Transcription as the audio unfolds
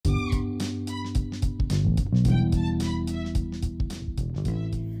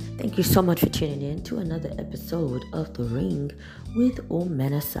Thank you so much for tuning in to another episode of The Ring with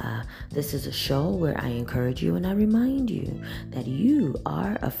Omenasa. This is a show where I encourage you and I remind you that you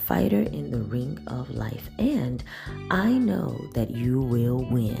are a fighter in the ring of life, and I know that you will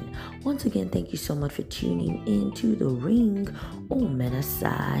win. Once again, thank you so much for tuning in to The Ring.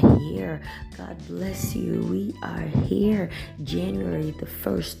 Omenasa here. God bless you. We are here January the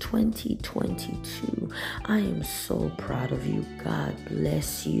 1st, 2022. I am so proud of you. God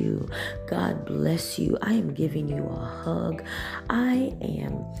bless you. God bless you. I am giving you a hug. I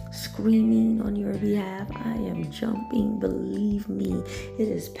am screaming on your behalf. I am jumping. Believe me, it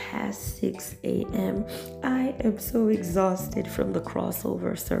is past 6 a.m. I am so exhausted from the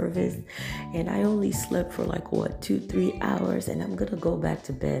crossover service, and I only slept for 2-3 hours, and I'm gonna go back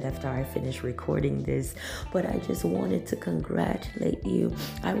to bed after I finish recording this. But I just wanted to congratulate you.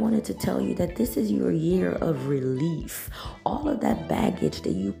 I wanted to tell you that this is your year of relief. All of that baggage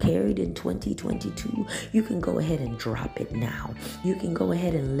that you carried in 2022, you can go ahead and drop it now. You can go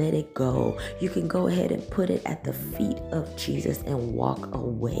ahead and let it go. You can go ahead and put it at the feet of Jesus and walk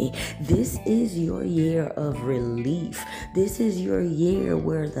away. This is your year of relief. This is your year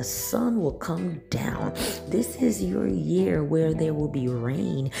where the sun will come down. This is your year where there will be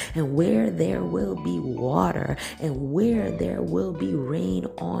rain, and where there will be water, and where there will be rain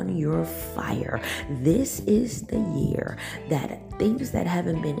on your fire. This is the year that things that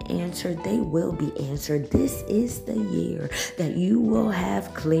haven't been answered, they will be answered. This is the year that you will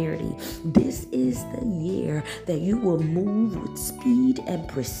have clarity. This is the year that you will move with speed and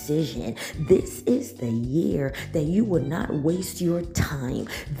precision. This is the year that you will not waste your time.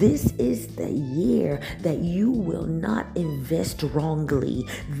 This is the year that you will not invest wrongly.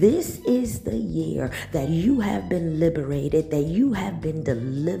 This is the year that you have been liberated, that you have been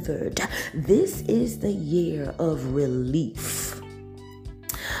delivered. This is the year of relief.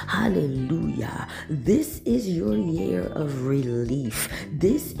 Hallelujah. This is your year of relief.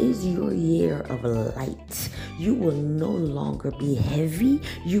 This is your year of light. You will no longer be heavy.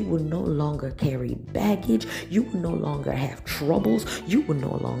 You will no longer carry baggage. You will no longer have troubles. You will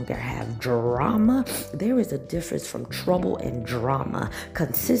no longer have drama. There is a difference from trouble and drama.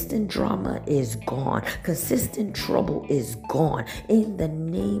 Consistent drama is gone. Consistent trouble is gone. In the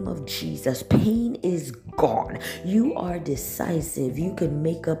name of Jesus, pain is gone. You are decisive. You can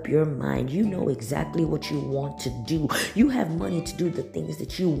make up your mind. You know exactly what you want to do. You have money to do the things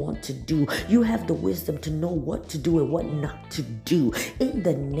that you want to do. You have the wisdom to know what to do and what not to do. In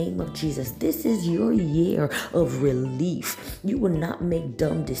the name of Jesus, this is your year of relief. You will not make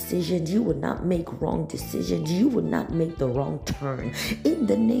dumb decisions. You will not make wrong decisions. You will not make the wrong turn. In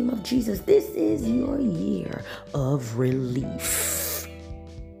the name of Jesus, this is your year of relief.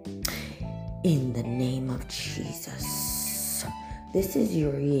 In the name of Jesus, this is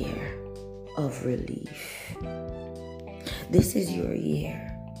your year of relief. This is your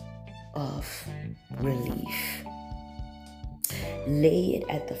year of relief. Lay it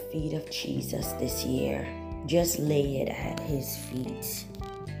at the feet of Jesus this year. Just lay it at his feet.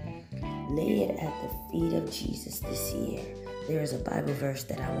 Lay it at the feet of Jesus this year. There is a Bible verse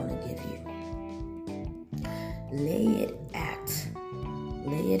that I want to give you. Lay it at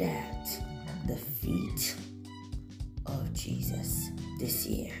the feet of Jesus this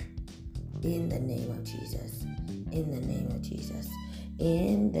year. In the name of Jesus. In the name of Jesus.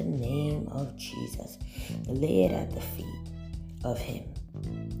 In the name of Jesus. Lay it at the feet of him.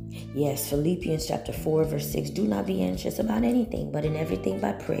 Yes, Philippians chapter 4 verse 6. Do not be anxious about anything, but in everything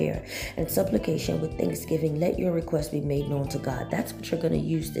by prayer and supplication with thanksgiving, let your requests be made known to God. That's what you're going to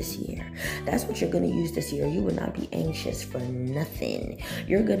use this year. That's what you're going to use this year. You will not be anxious for nothing.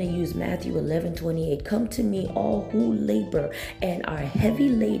 You're going to use Matthew 11:28. Come to me, all who labor and are heavy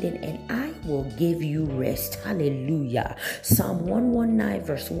laden, and I will give you rest. Hallelujah. Psalm 119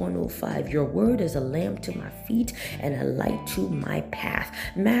 verse 105. Your word is a lamp to my feet and a light to my path.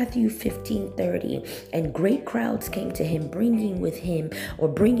 Matthew 15:30. And great crowds came to him, bringing with them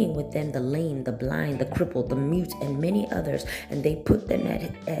the lame, the blind, the crippled, the mute, and many others, and they put them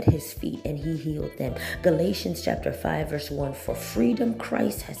at his feet, and he healed them. Galatians chapter 5 verse 1. For freedom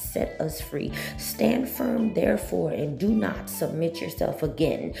Christ has set us free. Stand firm therefore, and do not submit yourself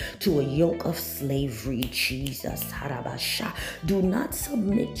again to a yoke yoke of slavery, Jesus. Harabasha. Do not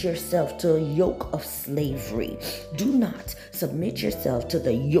submit yourself to a yoke of slavery. Do not submit yourself to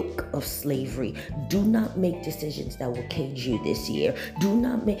the yoke of slavery. Do not make decisions that will cage you this year. Do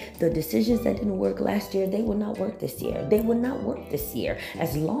not make the decisions that didn't work last year. They will not work this year. They will not work this year.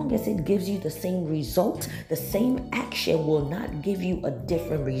 As long as it gives you the same result, the same action will not give you a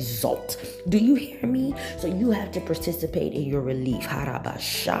different result. Do you hear me? So you have to participate in your relief.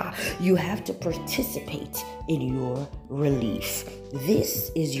 Harabasha. You have to participate in your relief.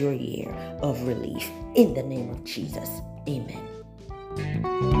 This is your year of relief. In the name of Jesus.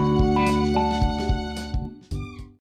 Amen.